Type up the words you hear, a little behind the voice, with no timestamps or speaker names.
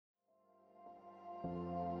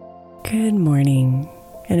Good morning,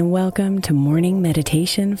 and welcome to Morning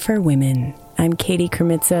Meditation for Women. I'm Katie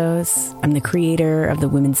Kremitzos. I'm the creator of the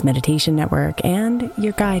Women's Meditation Network and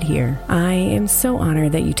your guide here. I am so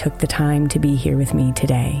honored that you took the time to be here with me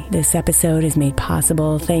today. This episode is made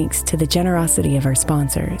possible thanks to the generosity of our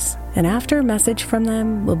sponsors. And after a message from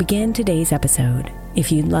them, we'll begin today's episode.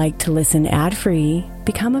 If you'd like to listen ad-free,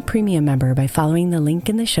 become a premium member by following the link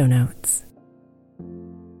in the show notes.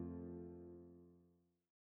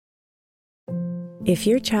 If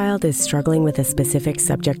your child is struggling with a specific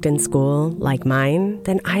subject in school, like mine,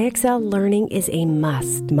 then IXL Learning is a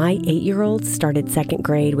must. My 8-year-old started second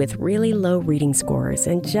grade with really low reading scores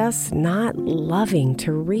and just not loving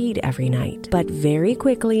to read every night. But very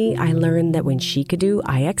quickly, I learned that when she could do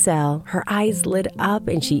IXL, her eyes lit up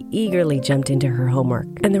and she eagerly jumped into her homework.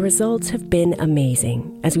 And the results have been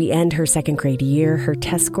amazing. As we end her second grade year, her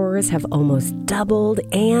test scores have almost doubled,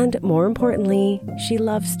 and more importantly, she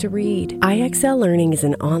loves to read. IXL Learning is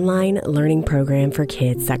an online learning program for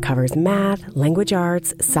kids that covers math, language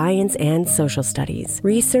arts, science, and social studies.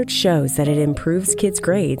 Research shows that it improves kids'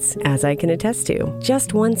 grades, as I can attest to.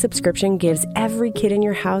 Just one subscription gives every kid in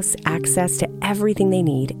your house access to everything they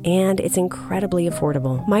need, and it's incredibly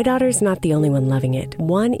affordable. My daughter's not the only one loving it.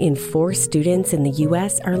 1 in 4 students in the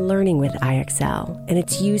U.S. are learning with IXL, and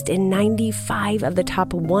it's used in 95 of the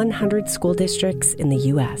top 100 school districts in the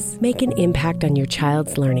U.S. Make an impact on your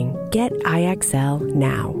child's learning. Get IXL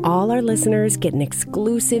now. All our listeners get an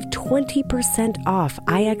exclusive 20% off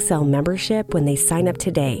IXL membership when they sign up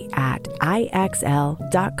today at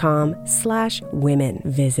IXL.com/women.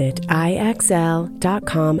 Visit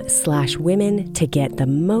IXL.com/women to get the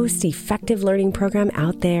most effective learning program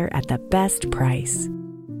out there at the best price.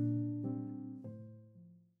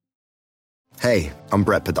 Hey, I'm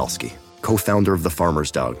Brett Podolsky, co-founder of The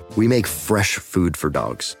Farmer's Dog. We make fresh food for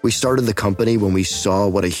dogs. We started the company when we saw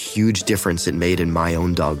what a huge difference it made in my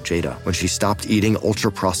own dog, Jada, when she stopped eating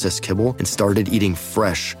ultra-processed kibble and started eating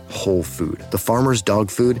fresh, whole food. The Farmer's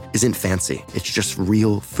Dog food isn't fancy. It's just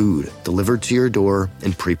real food delivered to your door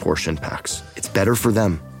in pre-portioned packs. It's better for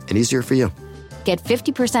them and easier for you. Get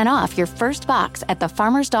 50% off your first box at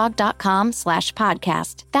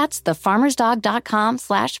thefarmersdog.com/podcast. That's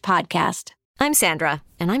thefarmersdog.com/podcast. I'm Sandra,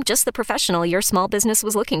 and I'm just the professional your small business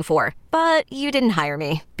was looking for. But you didn't hire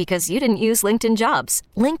me because you didn't use LinkedIn Jobs.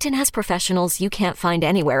 LinkedIn has professionals you can't find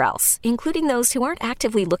anywhere else, including those who aren't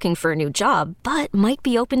actively looking for a new job, but might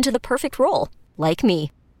be open to the perfect role, like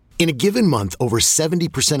me. In a given month, over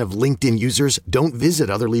 70% of LinkedIn users don't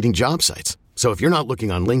visit other leading job sites. So if you're not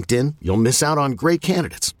looking on LinkedIn, you'll miss out on great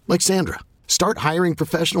candidates like Sandra. Start hiring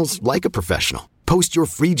professionals like a professional. Post your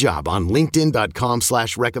free job on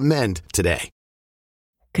linkedin.com/recommend today.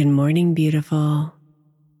 Good morning, beautiful.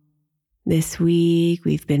 This week,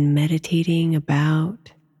 we've been meditating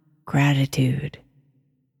about gratitude.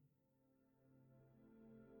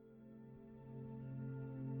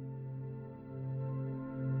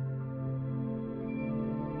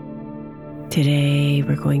 Today,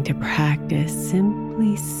 we're going to practice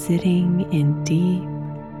simply sitting in deep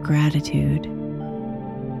gratitude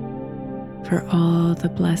for all the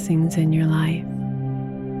blessings in your life.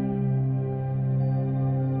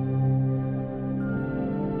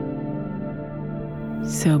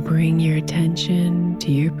 So bring your attention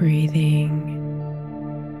to your breathing,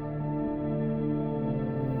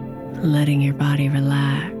 letting your body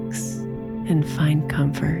relax and find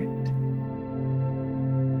comfort.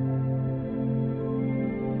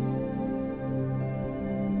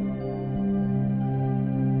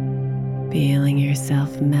 Feeling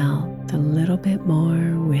yourself melt a little bit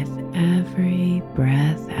more with every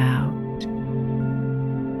breath out.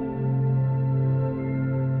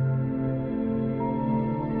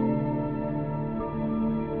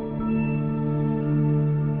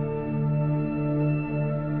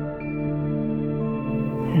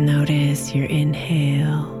 Notice your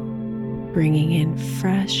inhale, bringing in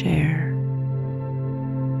fresh air.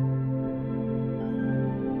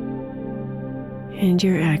 And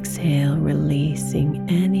your exhale, releasing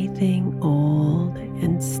anything old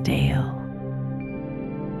and stale.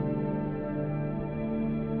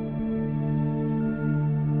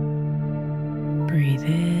 Breathe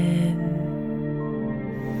in.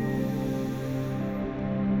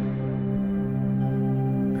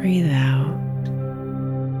 Breathe out.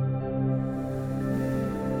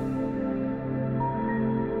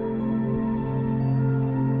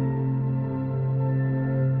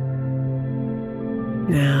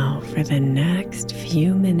 Now, for the next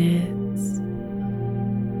few minutes,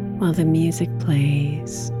 while the music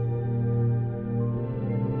plays,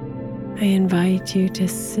 I invite you to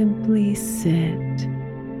simply sit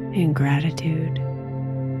in gratitude.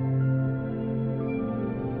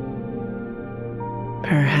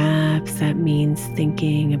 Perhaps that means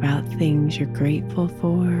thinking about things you're grateful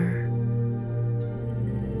for.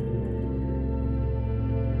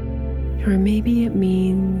 Or maybe it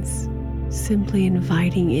means simply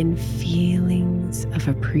inviting in feelings of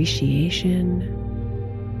appreciation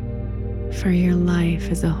for your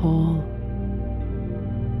life as a whole.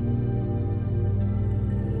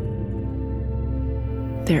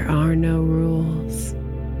 There are no rules,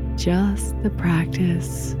 just the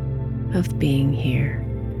practice of being here,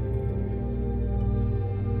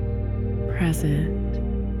 present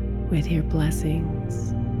with your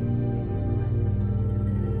blessings,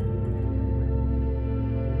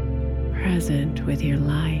 present with your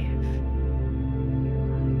life,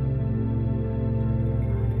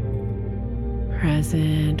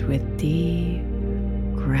 present with deep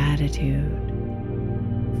gratitude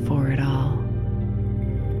for it all.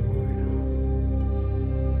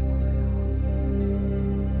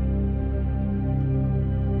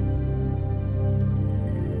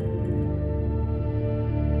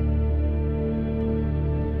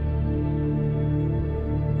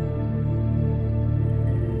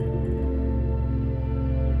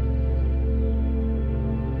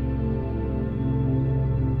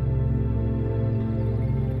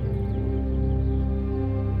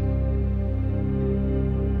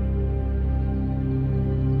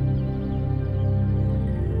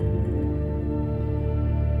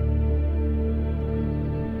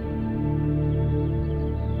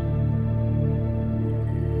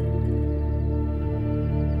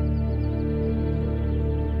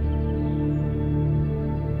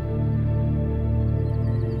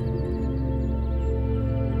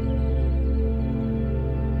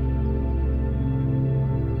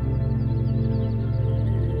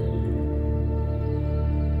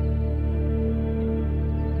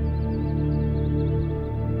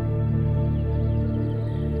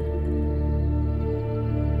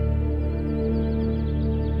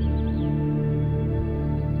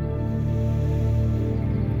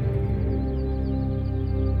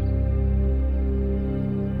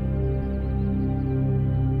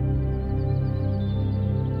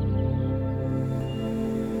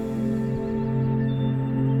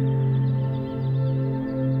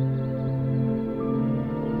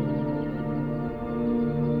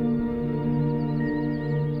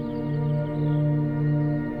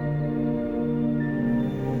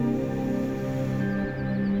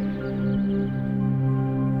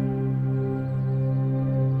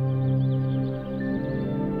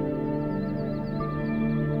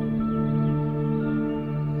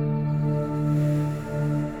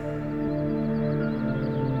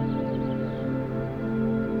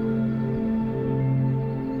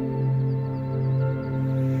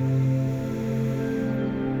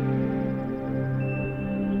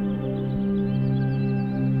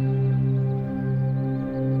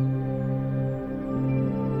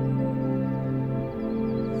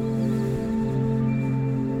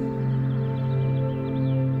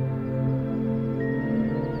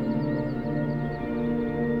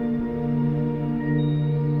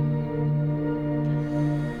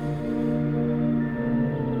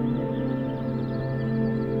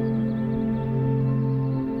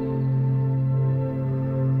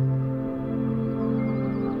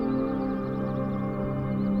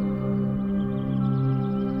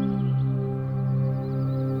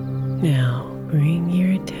 Now bring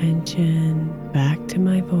your attention back to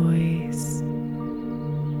my voice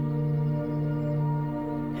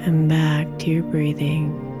and back to your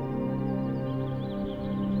breathing.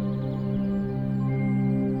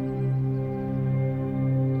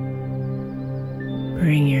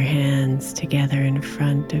 Bring your hands together in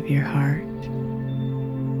front of your heart,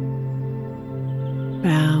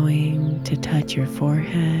 bowing to touch your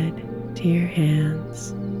forehead to your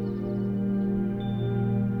hands,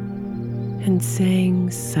 and saying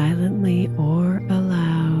silently or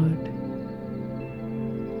aloud,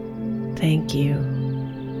 "Thank you."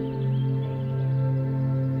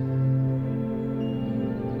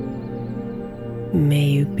 May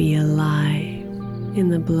you be alive in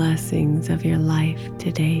the blessings of your life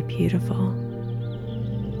today, beautiful.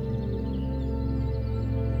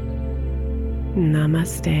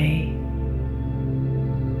 Namaste.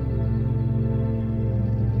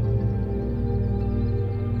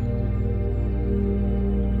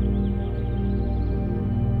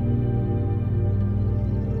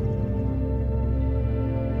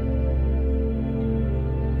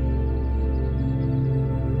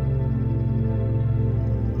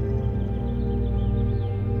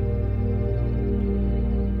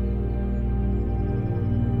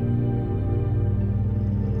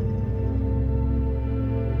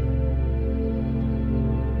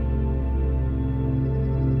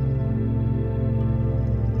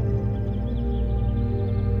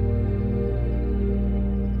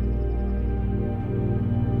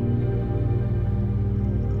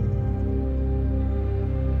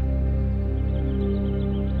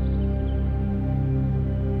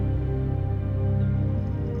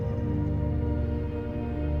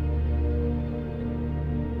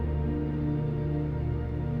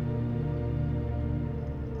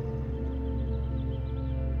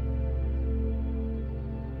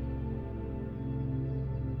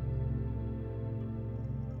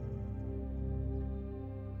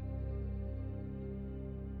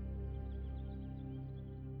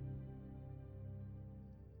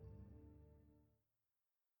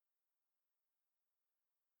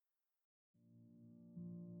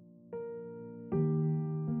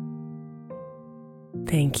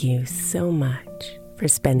 Thank you so much for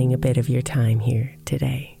spending a bit of your time here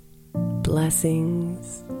today.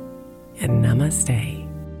 Blessings and namaste.